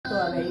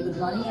very good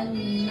morning and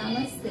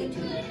namaste to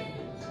you.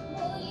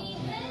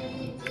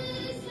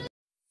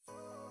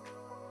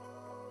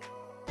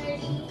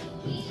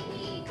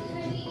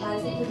 बाहर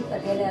से थोड़ी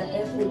पटियाले आते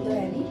हैं, फूल तो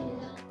है नहीं।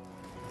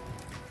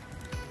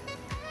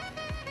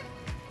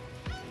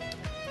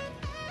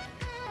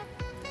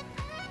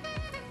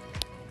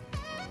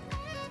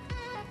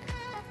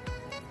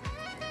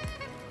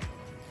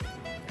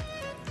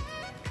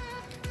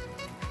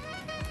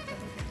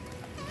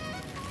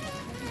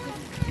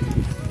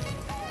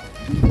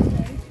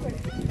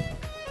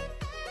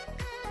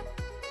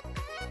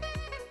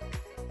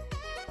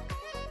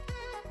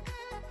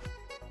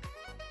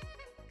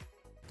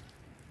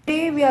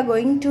 Today we are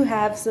going to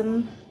have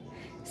some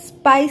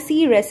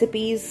spicy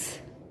recipes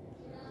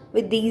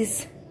with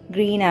these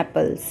green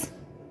apples.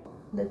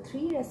 The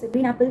three recipes: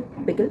 green apple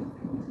pickle,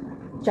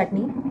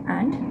 chutney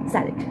and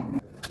salad.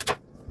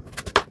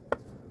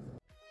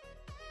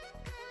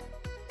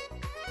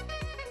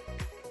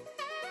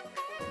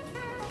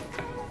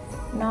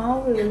 Now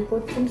we will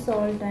put some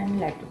salt and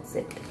let it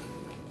sit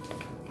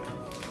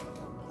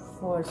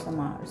for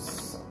some hours.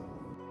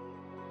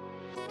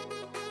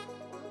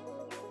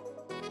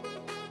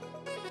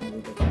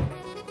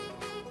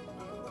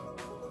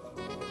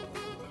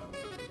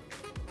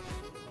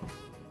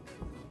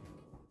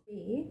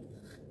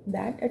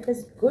 That it is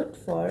good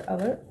for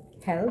our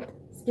health,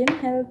 skin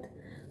health,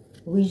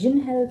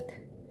 vision health,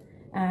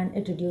 and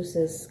it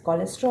reduces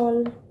cholesterol,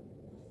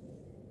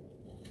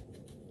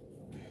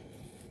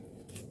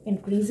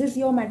 increases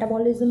your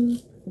metabolism,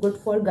 good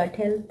for gut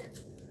health.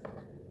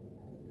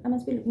 I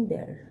must be looking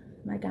there,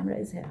 my camera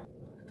is here.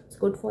 It's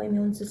good for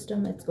immune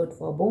system, it's good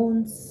for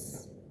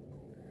bones.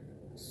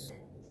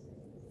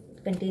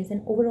 It contains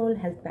an overall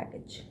health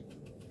package.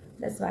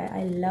 That's why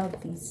I love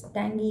these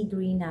tangy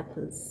green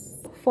apples.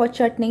 For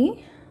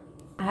chutney,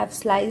 I have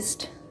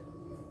sliced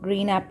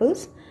green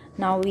apples.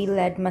 Now we'll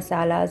add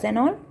masalas and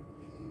all.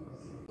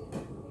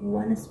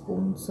 1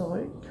 spoon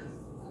salt,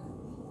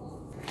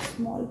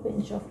 small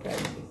pinch of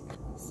turmeric,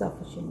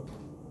 sufficient.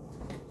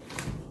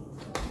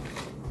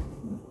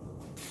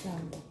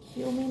 Some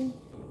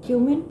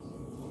cumin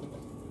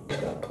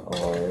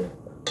or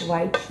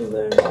white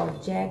sugar or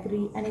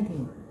jaggery,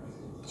 anything.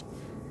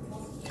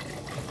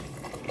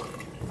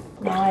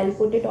 Now I'll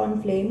put it on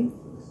flame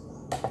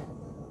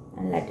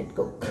and let it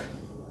cook.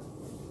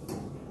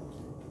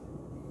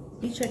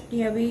 ये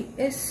चटनी अभी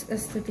इस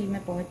स्थिति में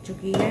पहुंच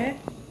चुकी है।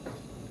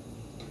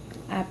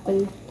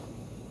 Apple,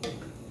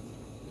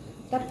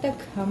 तब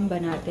तक हम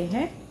बनाते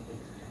हैं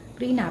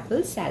green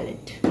apple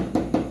salad.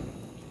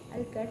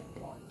 I'll cut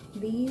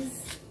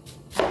these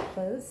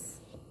apples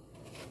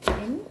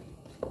in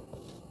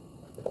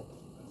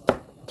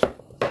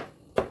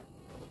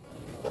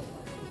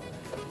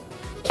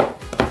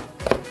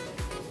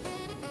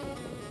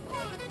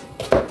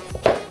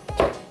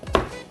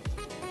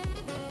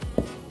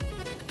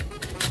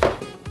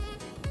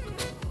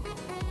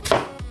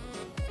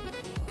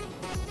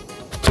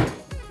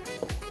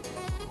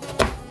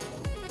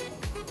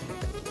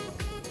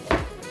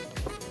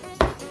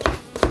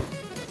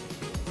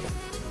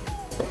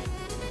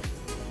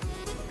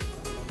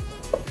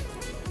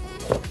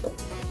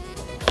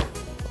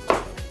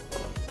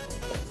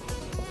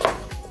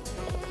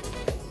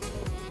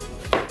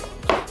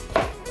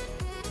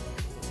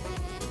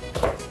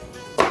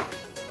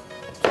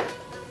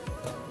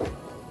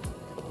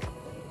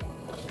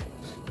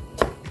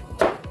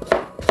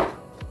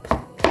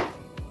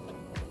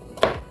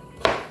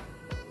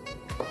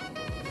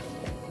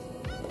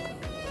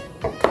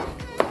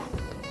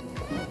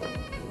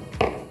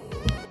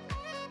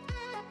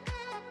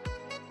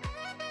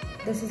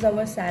this is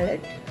our salad.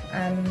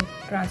 I'm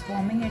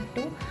transforming it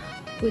to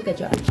quick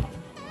ajal.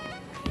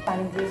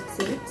 Pancake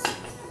seeds.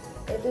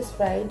 It is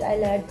fried.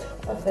 I'll add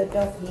a bit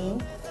of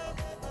hing.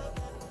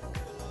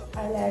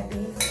 I'll add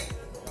these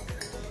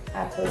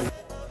apples.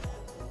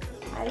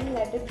 I'll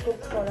let it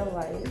cook for a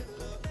while.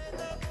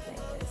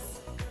 Like this.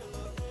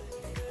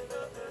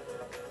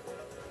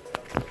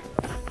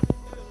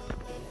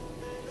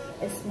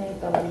 इसमें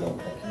cover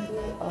लोग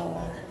रखेंगे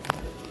और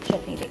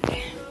चटनी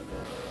देंगे.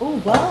 Oh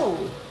wow!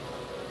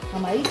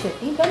 हमारी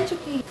चटनी बन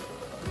चुकी है.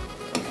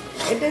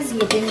 It is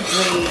looking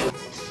great.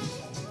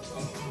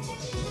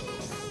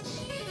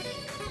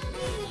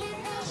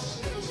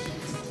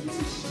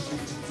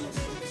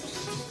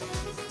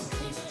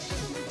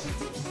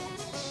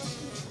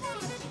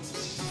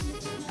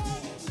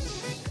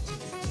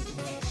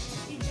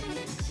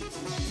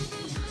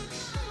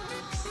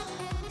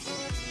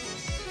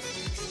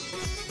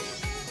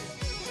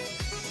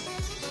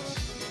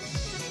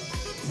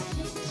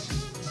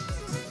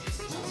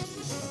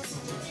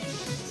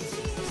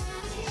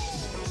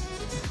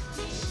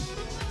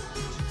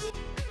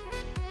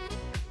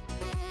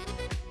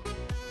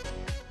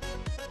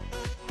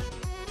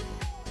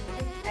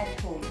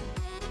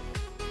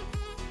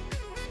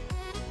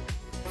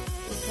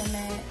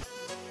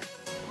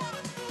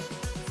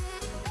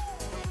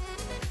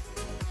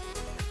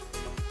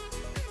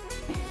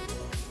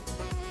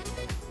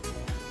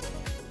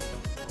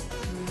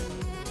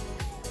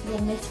 जो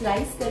हमने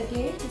स्लाइस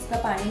करके इसका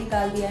पानी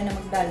निकाल दिया है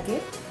नमक डाल के,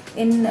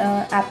 इन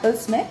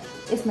एप्पल्स में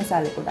इस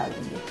मसाले को डाल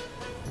देंगे।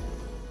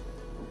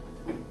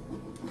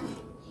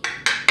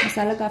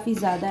 मसाला काफ़ी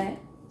ज़्यादा है,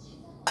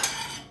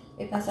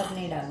 इतना सब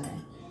नहीं डालना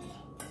है।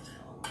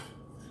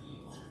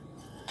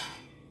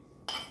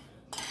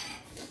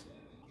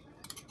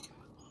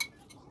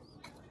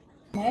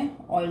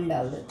 ऑयल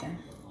डाल देते हैं।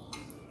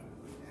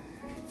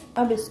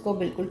 अब इसको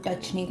बिल्कुल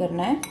टच नहीं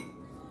करना है,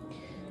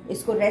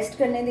 इसको रेस्ट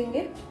करने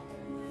देंगे।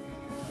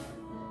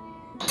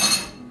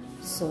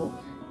 सो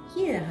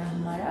ये रहा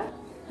हमारा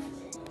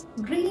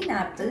ग्रीन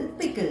एप्पल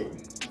पिकल।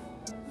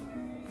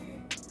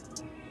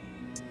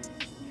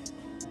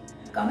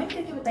 कमेंट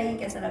करके बताइए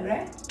कैसा लग रहा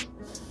है।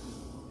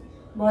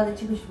 बहुत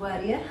अच्छी खुशबू आ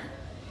रही है।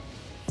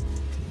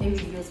 मेरी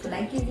वीडियोस को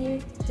लाइक कीजिए,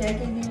 शेयर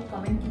कीजिए,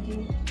 कमेंट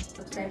कीजिए,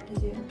 सब्सक्राइब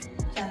कीजिए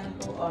चैनल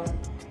को और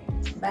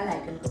बेल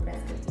आइकन को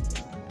प्रेस कर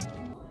दीजिए।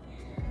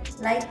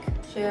 Like,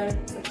 share,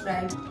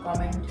 subscribe,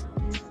 comment,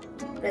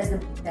 press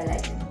the bell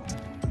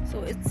icon.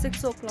 So it's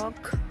 6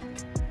 o'clock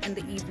in the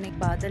evening.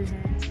 बादल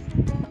हैं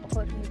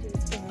और मुझे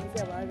इसके मुँह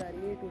से आवाज़ आ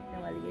रही है,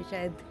 टूटने वाली है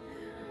शायद।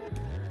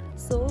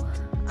 सो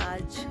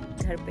आज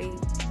घर पे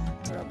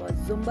थोड़ा बहुत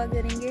जुम्बा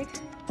करेंगे,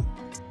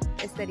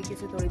 इस तरीके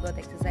से थोड़ी बहुत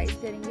एक्सरसाइज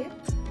करेंगे।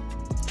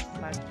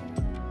 बाकी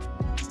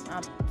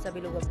आप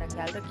सभी लोग अपना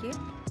ख्याल रखिए।